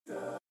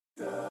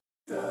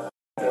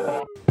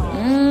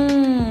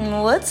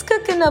What's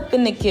cooking up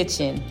in the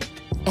kitchen?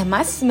 Am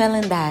I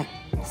smelling that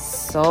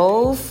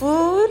soul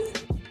food?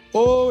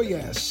 Oh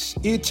yes,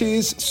 it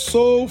is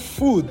soul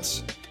food,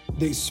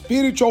 the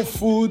spiritual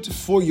food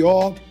for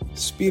your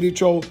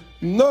spiritual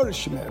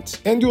nourishment.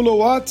 And you know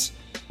what?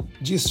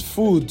 This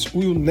food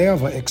will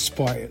never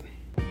expire.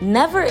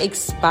 Never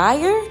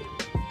expire?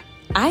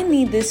 I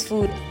need this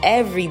food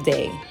every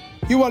day.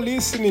 You are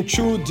listening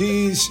to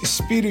these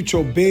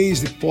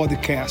spiritual-based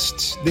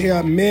podcasts. There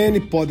are many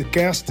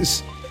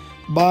podcasts,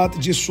 but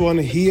this one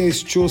here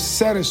is to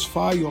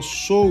satisfy your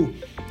soul,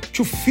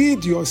 to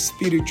feed your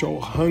spiritual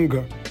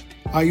hunger.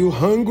 Are you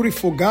hungry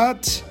for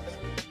God?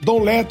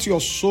 Don't let your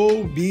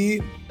soul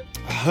be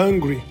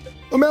hungry.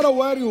 No matter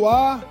where you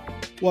are,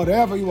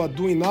 whatever you are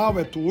doing now,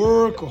 at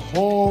work,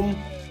 home,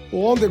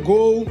 or on the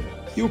go,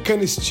 you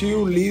can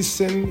still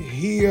listen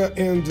here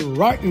and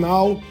right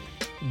now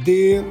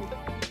the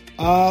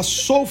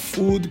Soul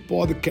Food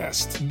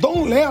podcast.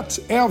 Don't let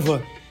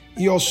ever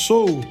your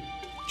soul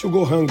to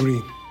go hungry.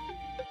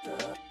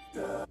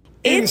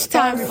 It's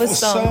time for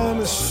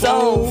some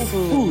soul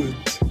food.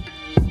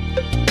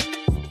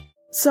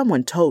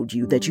 Someone told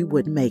you that you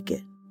wouldn't make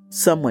it.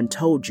 Someone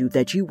told you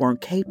that you weren't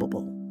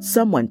capable.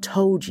 Someone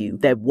told you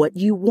that what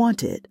you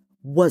wanted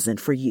wasn't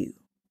for you.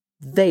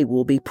 They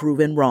will be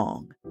proven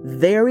wrong.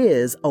 There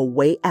is a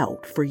way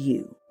out for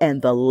you,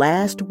 and the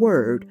last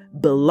word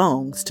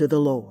belongs to the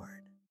Lord.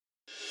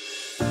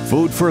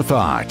 Food for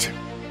Thought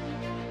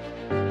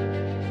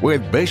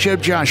with Bishop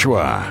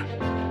Joshua.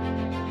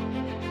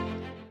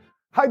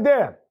 Hi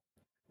there.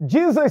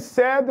 Jesus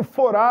said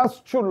for us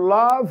to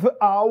love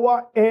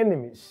our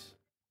enemies.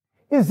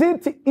 Is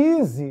it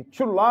easy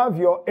to love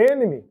your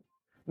enemy?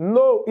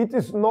 No, it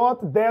is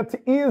not that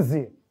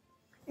easy.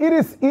 It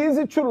is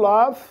easy to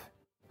love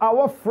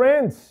our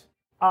friends,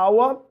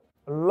 our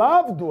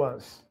loved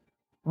ones.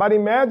 But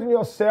imagine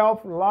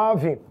yourself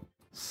loving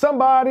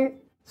someone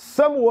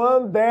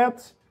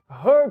that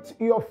hurt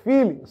your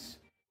feelings,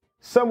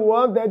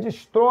 someone that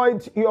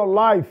destroyed your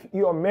life,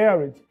 your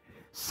marriage,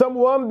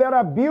 someone that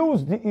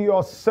abused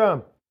your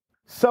son,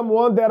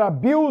 someone that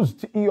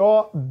abused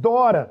your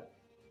daughter,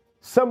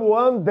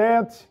 someone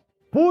that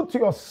put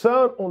your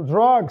son on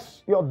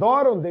drugs, your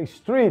daughter on the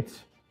street.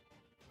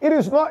 It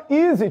is not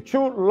easy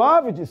to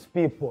love these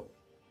people.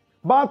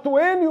 But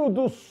when you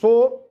do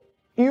so,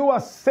 you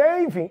are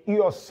saving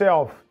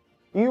yourself.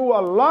 You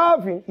are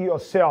loving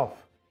yourself.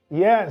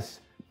 Yes,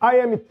 I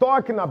am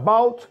talking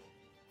about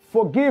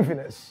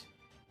forgiveness.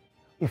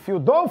 If you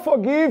don't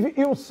forgive,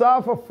 you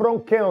suffer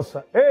from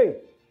cancer. Hey,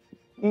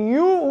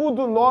 you who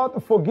do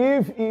not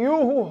forgive, you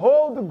who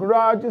hold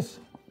grudges,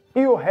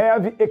 you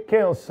have a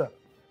cancer.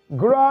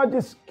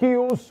 Grudges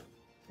kills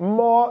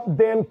more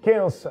than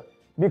cancer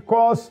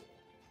because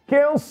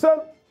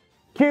cancer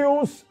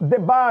kills the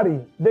body,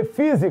 the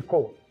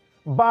physical,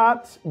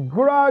 but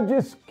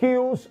grudges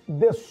kills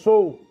the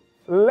soul.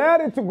 Let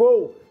it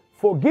go.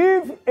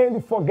 Forgive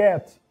and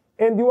forget,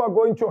 and you are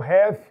going to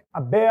have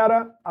a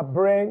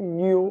brand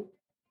new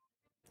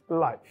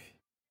life.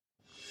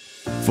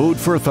 Food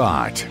for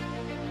Thought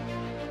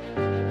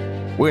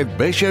with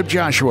Bishop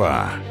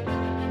Joshua.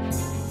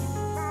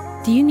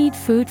 Do you need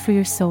food for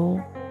your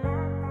soul?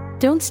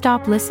 Don't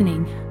stop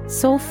listening.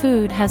 Soul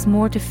Food has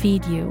more to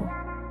feed you.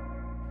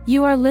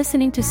 You are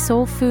listening to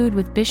Soul Food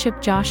with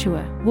Bishop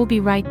Joshua. We'll be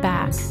right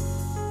back.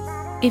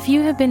 If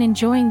you have been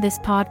enjoying this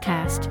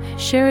podcast,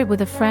 share it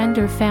with a friend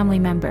or family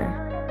member.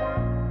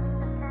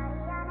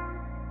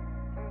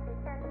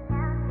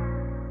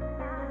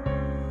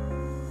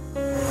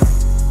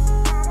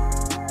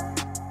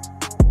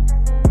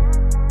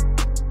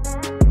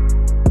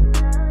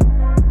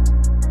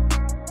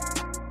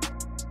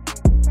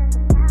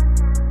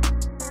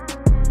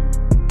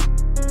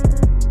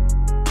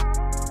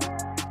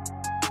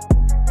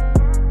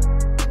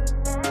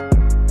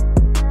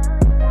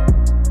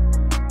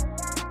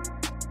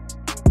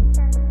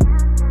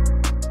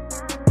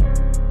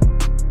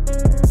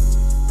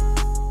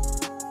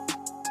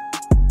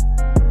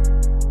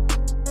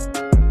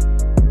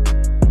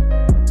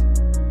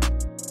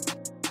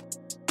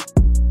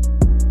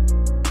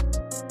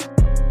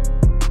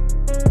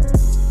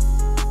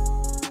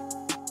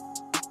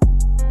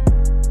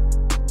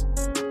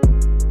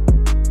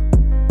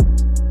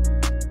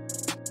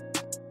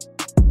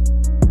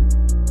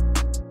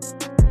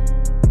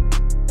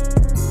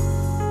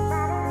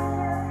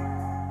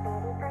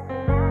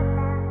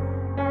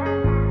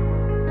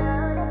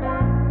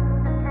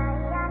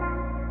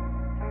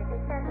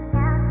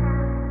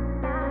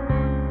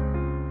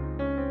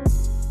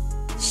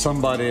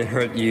 Somebody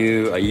hurt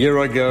you a year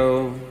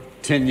ago,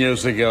 10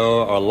 years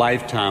ago, or a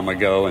lifetime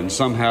ago, and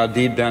somehow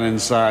deep down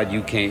inside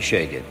you can't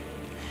shake it.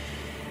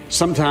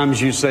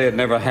 Sometimes you say it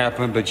never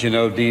happened, but you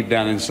know deep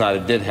down inside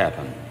it did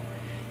happen.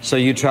 So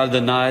you try to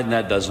deny it, and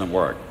that doesn't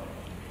work.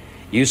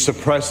 You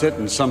suppress it,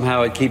 and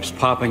somehow it keeps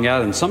popping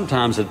out, and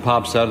sometimes it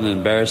pops out in an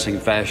embarrassing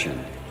fashion.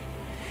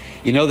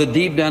 You know that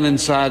deep down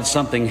inside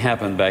something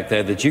happened back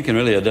there that you can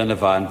really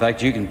identify. In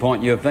fact, you can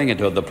point your finger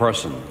to the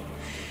person.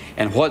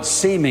 And what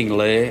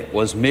seemingly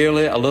was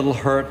merely a little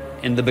hurt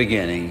in the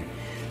beginning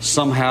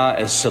somehow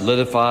is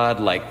solidified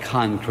like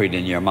concrete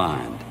in your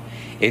mind.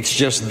 It's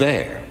just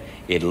there.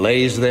 It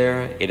lays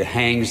there. It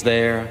hangs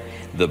there.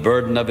 The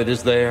burden of it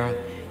is there.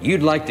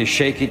 You'd like to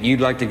shake it.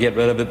 You'd like to get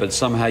rid of it, but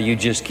somehow you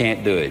just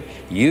can't do it.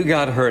 You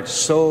got hurt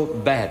so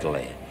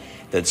badly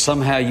that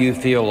somehow you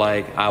feel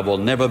like, I will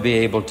never be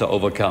able to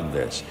overcome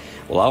this.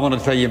 Well, I want to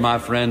tell you, my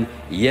friend,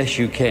 yes,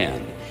 you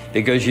can.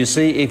 Because you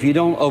see, if you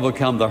don't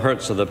overcome the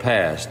hurts of the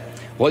past,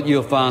 what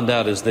you'll find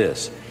out is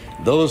this.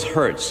 Those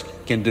hurts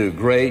can do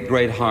great,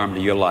 great harm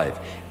to your life.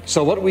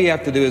 So what we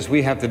have to do is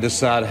we have to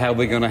decide how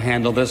we're going to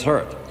handle this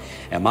hurt.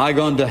 Am I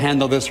going to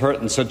handle this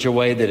hurt in such a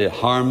way that it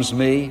harms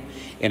me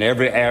in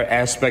every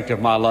aspect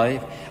of my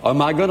life? Or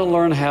am I going to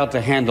learn how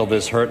to handle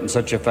this hurt in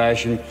such a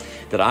fashion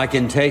that I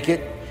can take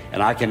it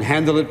and I can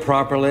handle it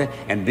properly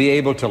and be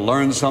able to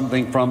learn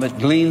something from it,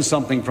 glean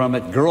something from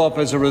it, grow up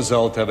as a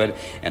result of it,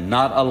 and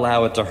not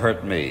allow it to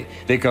hurt me?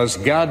 Because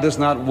God does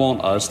not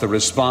want us to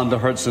respond to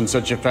hurts in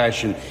such a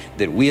fashion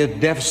that we are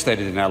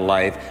devastated in our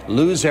life,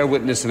 lose our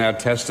witness and our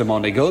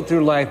testimony, go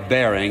through life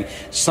bearing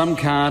some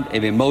kind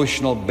of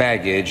emotional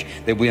baggage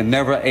that we are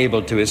never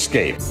able to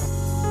escape.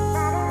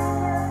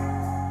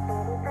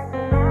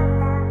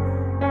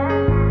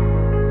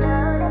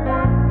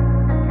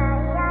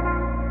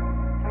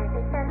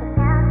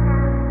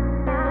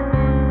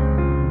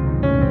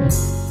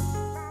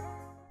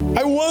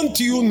 I want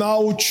you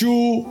now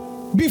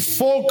to be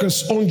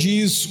focused on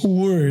this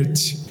word.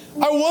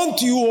 I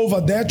want you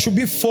over there to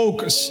be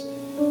focused.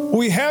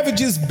 We have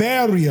this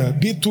barrier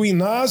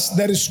between us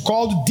that is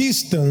called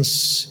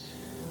distance.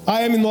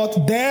 I am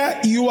not there,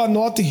 you are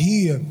not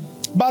here.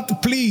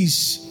 But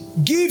please,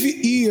 give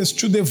ears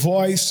to the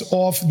voice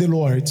of the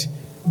Lord.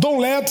 Don't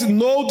let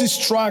no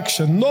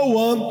distraction, no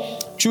one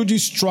to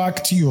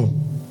distract you.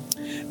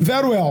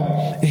 Very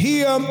well.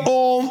 Here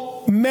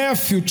on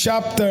Matthew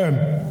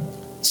chapter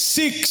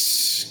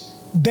 6,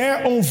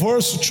 there on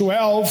verse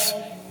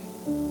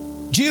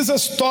 12,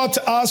 Jesus taught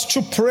us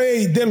to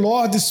pray the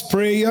Lord's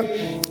Prayer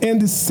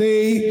and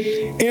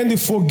say, and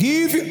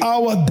forgive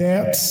our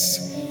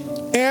debts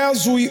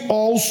as we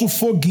also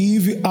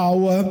forgive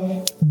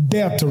our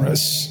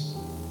debtors.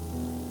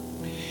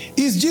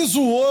 Is this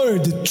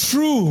word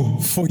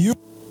true for you?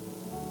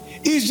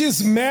 Is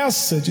this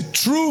message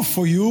true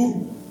for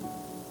you?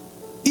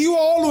 You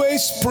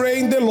always pray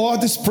in the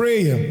Lord's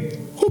Prayer.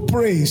 Who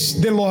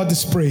prays the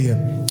Lord's Prayer?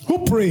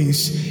 Who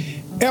prays?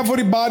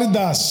 Everybody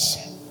does.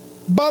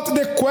 But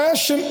the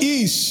question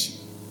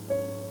is,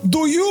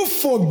 do you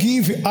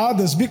forgive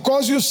others?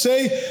 Because you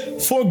say,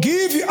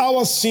 forgive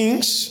our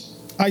sins.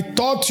 I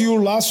taught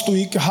you last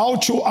week how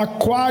to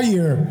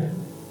acquire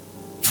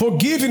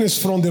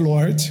forgiveness from the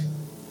Lord.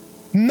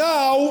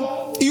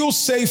 Now you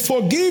say,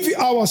 forgive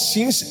our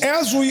sins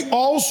as we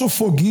also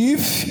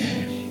forgive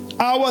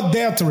our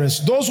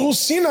debtors, those who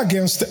sin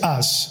against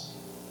us.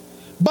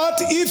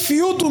 But if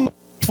you do not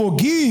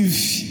forgive,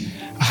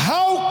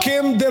 how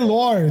can the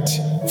Lord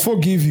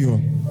forgive you?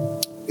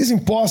 It's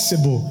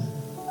impossible.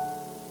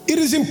 It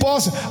is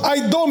impossible.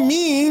 I don't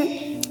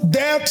mean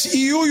that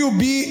you will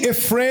be a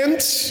friend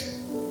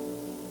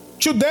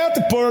to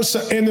that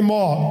person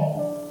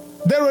anymore.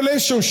 The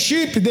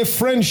relationship, the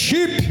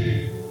friendship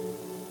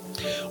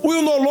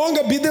will no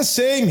longer be the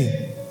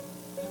same.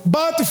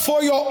 But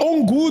for your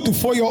own good,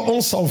 for your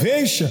own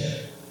salvation,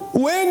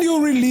 when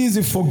you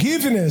release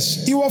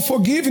forgiveness, you are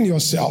forgiving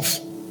yourself.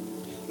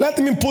 Let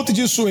me put it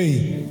this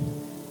way.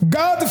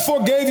 God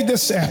forgave the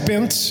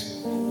serpent.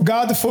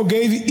 God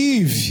forgave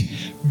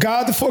Eve.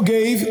 God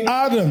forgave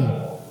Adam.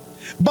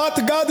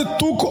 But God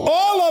took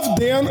all of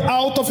them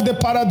out of the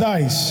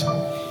paradise.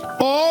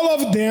 All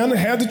of them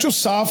had to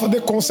suffer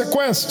the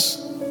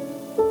consequences.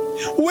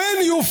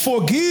 When you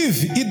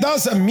forgive, it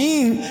doesn't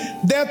mean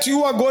that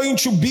you are going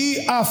to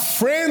be a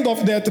friend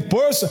of that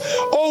person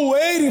or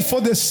waiting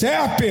for the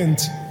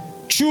serpent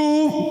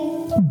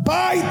to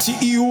bite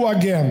you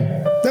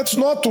again. That's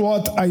not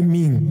what I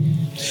mean.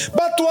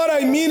 But what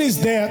I mean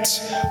is that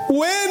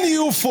when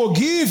you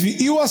forgive,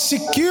 you are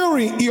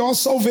securing your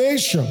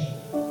salvation.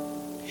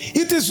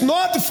 It is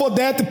not for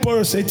that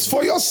person, it's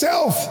for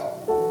yourself.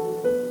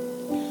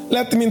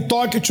 Let me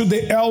talk to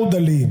the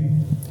elderly,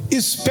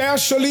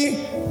 especially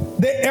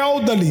the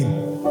elderly.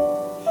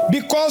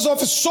 Because of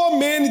so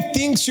many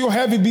things you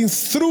have been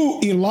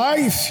through in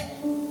life,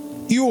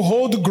 you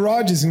hold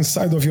grudges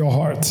inside of your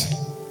heart.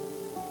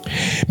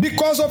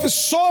 Because of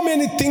so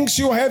many things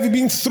you have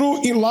been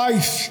through in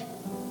life,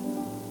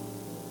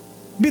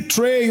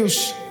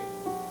 betrayals,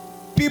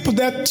 people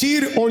that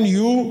cheated on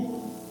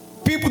you,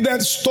 people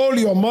that stole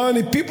your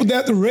money, people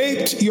that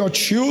raped your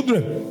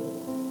children,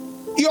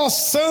 your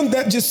son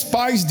that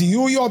despised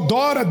you, your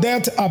daughter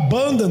that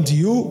abandoned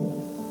you.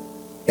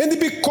 And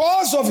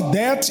because of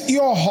that,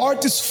 your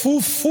heart is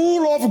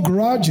full of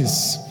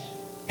grudges,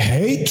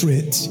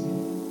 hatred.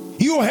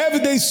 You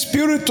have the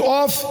spirit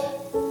of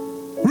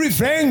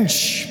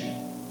revenge.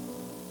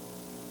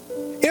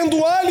 And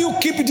while you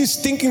keep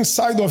this thing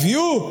inside of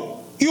you,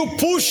 you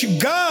push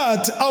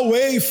God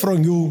away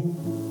from you.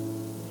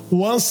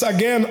 Once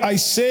again, I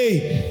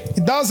say,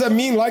 it doesn't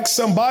mean like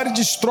somebody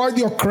destroyed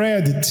your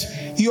credit,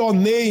 your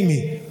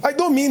name. I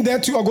don't mean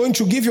that you are going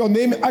to give your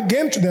name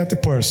again to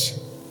that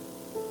person.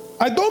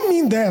 I don't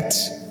mean that.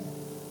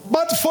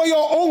 But for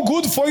your own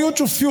good, for you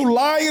to feel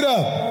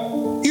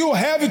lighter, you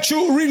have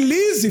to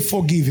release the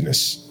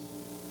forgiveness.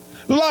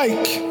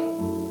 Like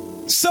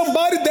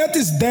somebody that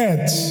is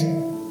dead,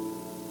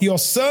 your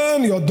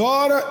son, your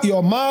daughter,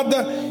 your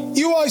mother,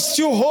 you are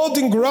still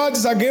holding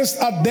grudges against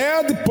a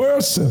dead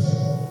person.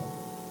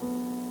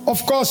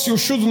 Of course, you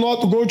should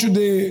not go to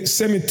the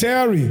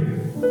cemetery,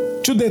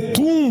 to the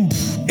tomb,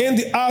 and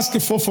ask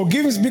for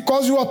forgiveness,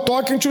 because you are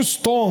talking to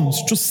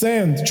stones, to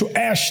sand, to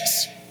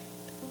ashes.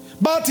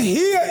 But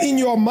here in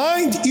your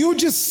mind, you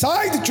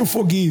decide to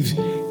forgive.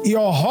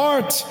 Your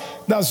heart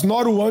does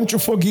not want to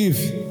forgive.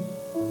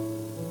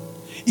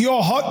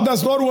 Your heart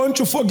does not want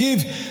to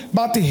forgive.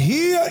 But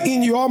here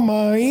in your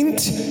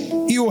mind,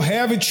 you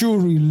have to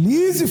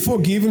release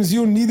forgiveness.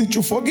 You need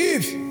to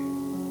forgive.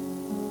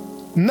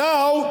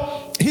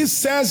 Now, he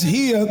says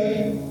here,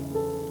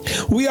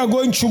 we are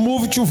going to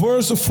move to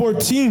verse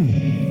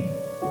 14.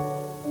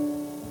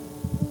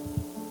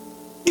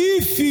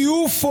 If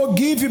you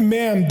forgive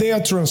men their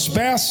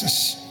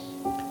trespasses,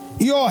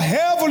 your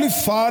heavenly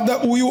Father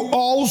will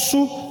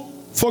also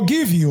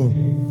forgive you.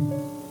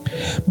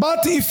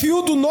 But if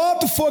you do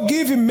not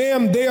forgive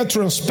men their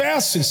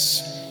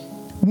trespasses,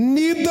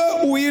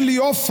 neither will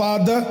your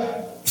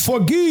Father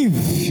forgive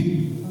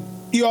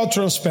your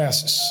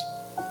trespasses.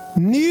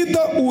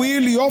 Neither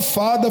will your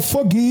Father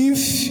forgive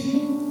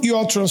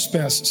your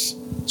trespasses.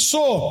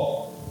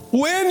 So,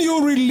 when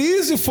you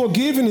release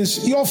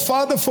forgiveness, your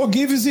Father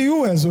forgives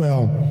you as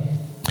well.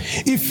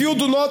 If you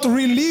do not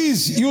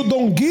release, you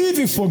don't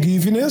give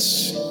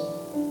forgiveness,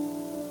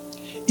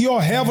 your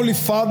Heavenly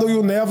Father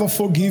will never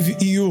forgive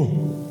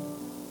you.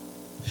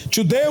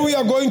 Today we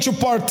are going to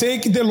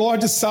partake the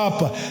Lord's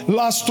Supper.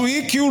 Last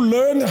week you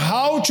learned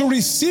how to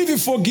receive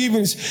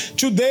forgiveness.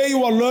 Today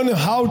you are learning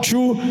how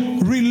to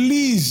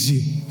release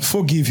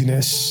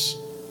forgiveness.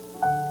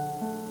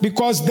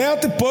 Because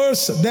that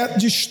person that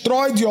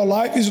destroyed your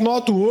life is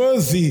not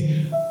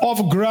worthy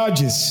of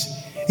grudges.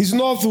 It's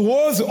not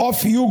worthy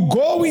of you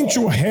going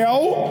to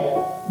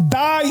hell,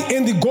 die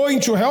and going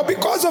to hell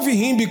because of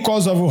him,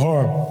 because of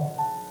her.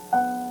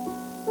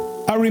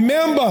 I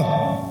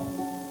remember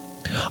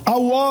I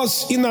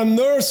was in a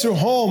nursing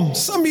home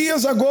some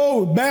years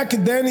ago, back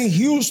then in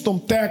Houston,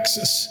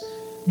 Texas.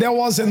 There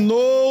was an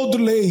old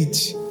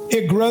lady,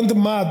 a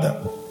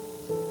grandmother,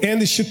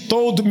 and she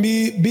told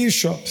me,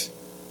 Bishop,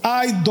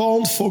 I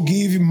don't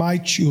forgive my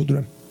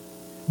children.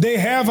 They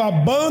have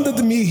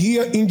abandoned me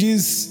here in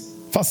this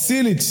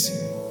facility,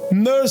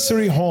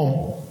 nursery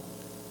home.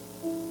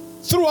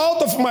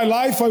 Throughout of my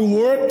life, I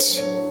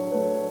worked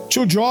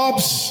 2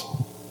 jobs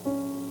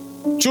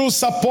to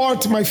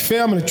support my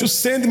family, to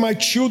send my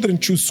children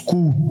to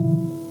school.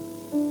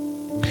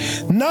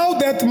 Now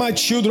that my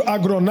children are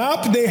grown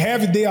up, they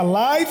have their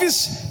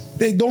lives,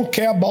 they don't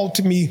care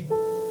about me.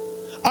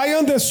 I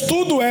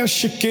understood where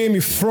she came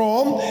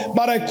from,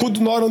 but I could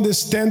not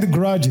understand the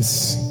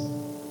grudges.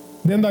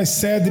 Then I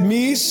said,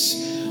 Miss,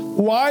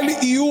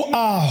 while you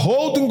are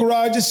holding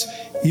grudges,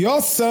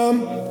 your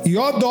son,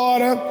 your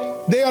daughter,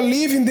 they are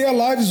living their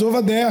lives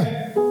over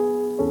there.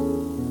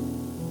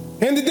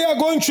 And they are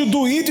going to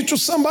do it to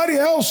somebody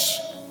else.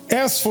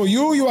 As for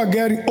you, you are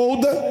getting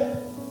older.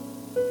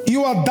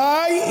 You are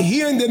dying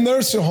here in the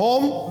nursing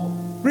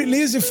home.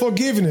 Release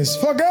forgiveness.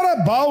 Forget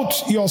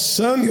about your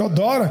son, your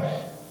daughter.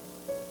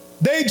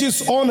 They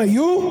dishonor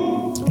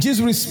you,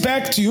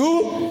 disrespect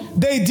you.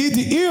 They did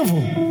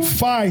evil.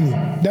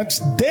 Fine. That's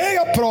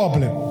their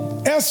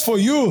problem. As for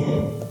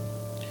you,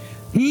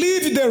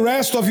 live the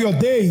rest of your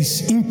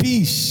days in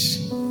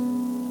peace.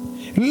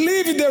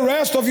 Live the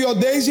rest of your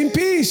days in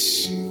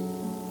peace.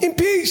 In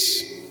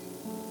peace.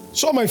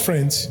 So, my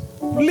friends,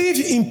 live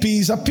in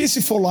peace, a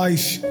peaceful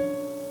life.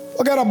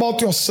 Forget about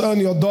your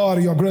son, your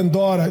daughter, your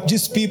granddaughter,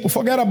 these people.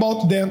 Forget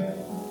about them.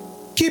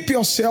 Keep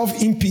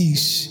yourself in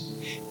peace.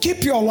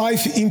 Keep your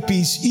life in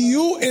peace.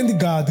 You and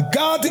God.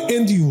 God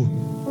and you.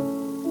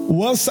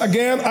 Once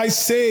again, I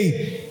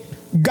say,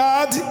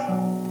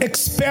 God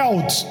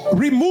expelled,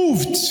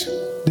 removed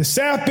the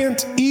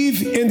serpent,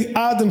 Eve, and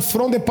Adam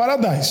from the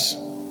paradise.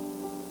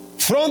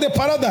 From the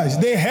paradise,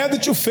 they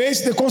had to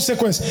face the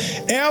consequence.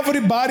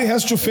 Everybody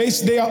has to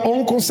face their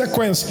own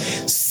consequence.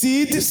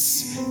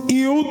 Seeds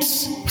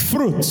yields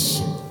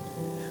fruits.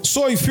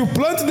 So if you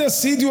plant the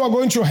seed, you are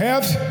going to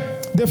have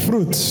the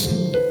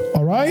fruits.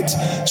 All right?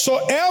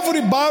 So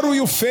everybody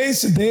will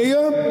face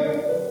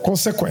their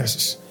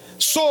consequences.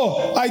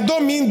 So I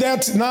don't mean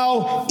that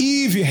now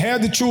Eve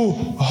had to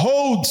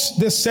hold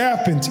the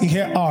serpent in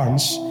her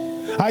arms.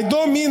 I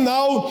don't mean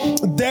now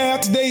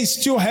that they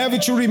still have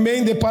to remain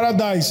in the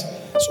paradise.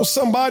 So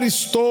somebody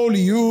stole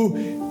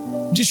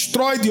you,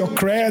 destroyed your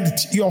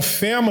credit, your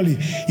family,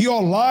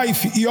 your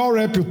life, your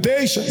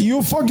reputation.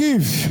 You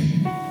forgive.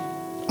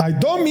 I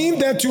don't mean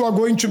that you are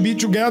going to be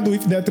together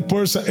with that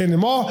person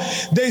anymore.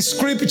 The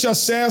scripture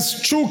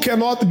says two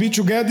cannot be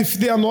together if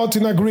they are not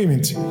in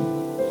agreement.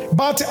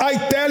 But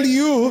I tell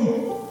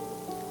you,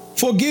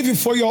 forgive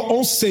for your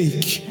own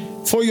sake,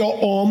 for your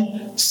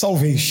own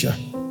salvation.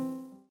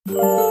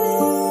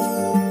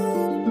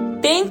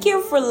 Thank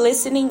you for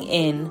listening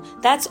in.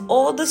 That's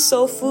all the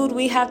soul food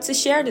we have to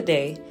share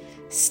today.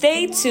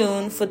 Stay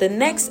tuned for the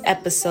next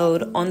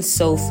episode on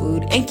soul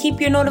food and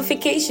keep your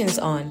notifications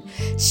on.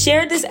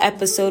 Share this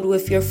episode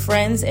with your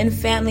friends and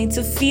family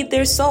to feed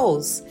their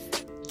souls.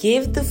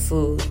 Give the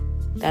food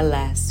that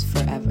lasts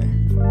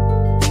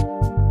forever.